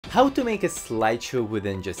How to make a slideshow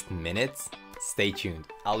within just minutes? Stay tuned,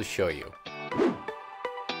 I'll show you.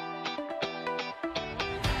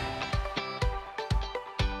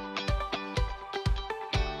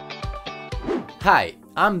 Hi,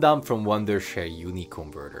 I'm Dom from Wondershare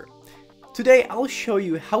UniConverter. Today I'll show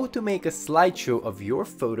you how to make a slideshow of your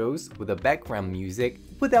photos with a background music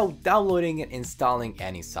without downloading and installing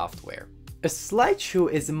any software. A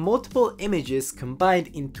slideshow is multiple images combined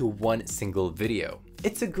into one single video.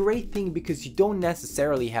 It's a great thing because you don't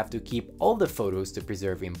necessarily have to keep all the photos to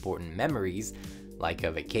preserve important memories, like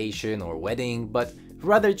a vacation or wedding, but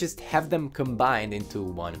rather just have them combined into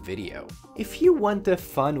one video. If you want a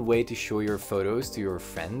fun way to show your photos to your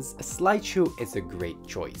friends, a slideshow is a great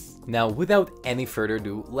choice. Now, without any further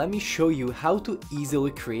ado, let me show you how to easily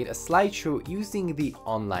create a slideshow using the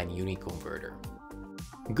online UniConverter.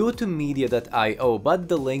 Go to media.io, but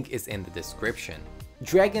the link is in the description.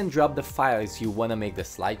 Drag and drop the files you want to make the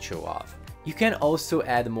slideshow of. You can also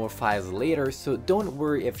add more files later, so don't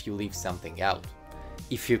worry if you leave something out.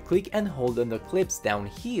 If you click and hold on the clips down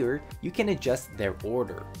here, you can adjust their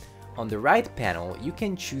order. On the right panel, you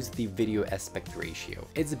can choose the video aspect ratio.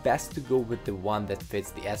 It's best to go with the one that fits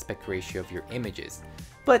the aspect ratio of your images,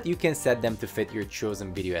 but you can set them to fit your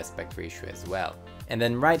chosen video aspect ratio as well. And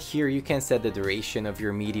then right here, you can set the duration of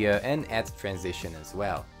your media and add transition as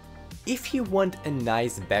well. If you want a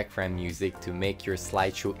nice background music to make your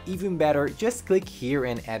slideshow even better, just click here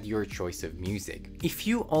and add your choice of music. If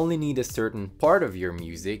you only need a certain part of your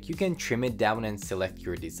music, you can trim it down and select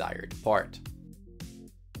your desired part.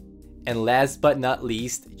 And last but not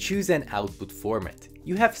least, choose an output format.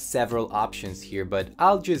 You have several options here, but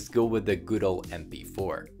I'll just go with the good old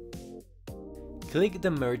MP4. Click the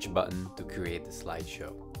merge button to create the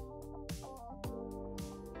slideshow.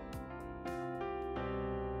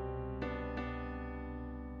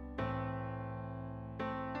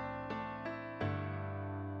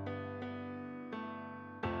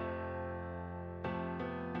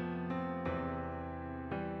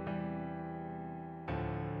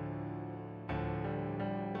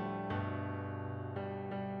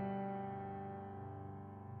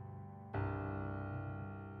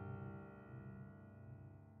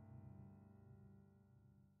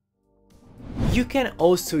 You can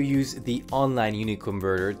also use the online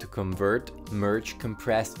UniConverter to convert, merge,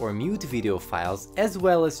 compress or mute video files, as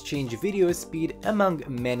well as change video speed, among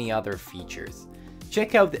many other features.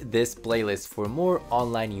 Check out this playlist for more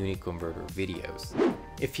online UniConverter videos.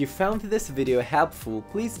 If you found this video helpful,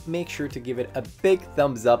 please make sure to give it a big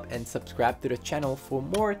thumbs up and subscribe to the channel for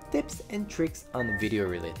more tips and tricks on video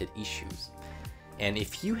related issues. And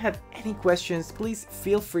if you have any questions, please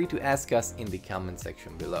feel free to ask us in the comment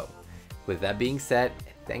section below. With that being said,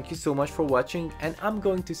 thank you so much for watching, and I'm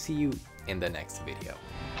going to see you in the next video.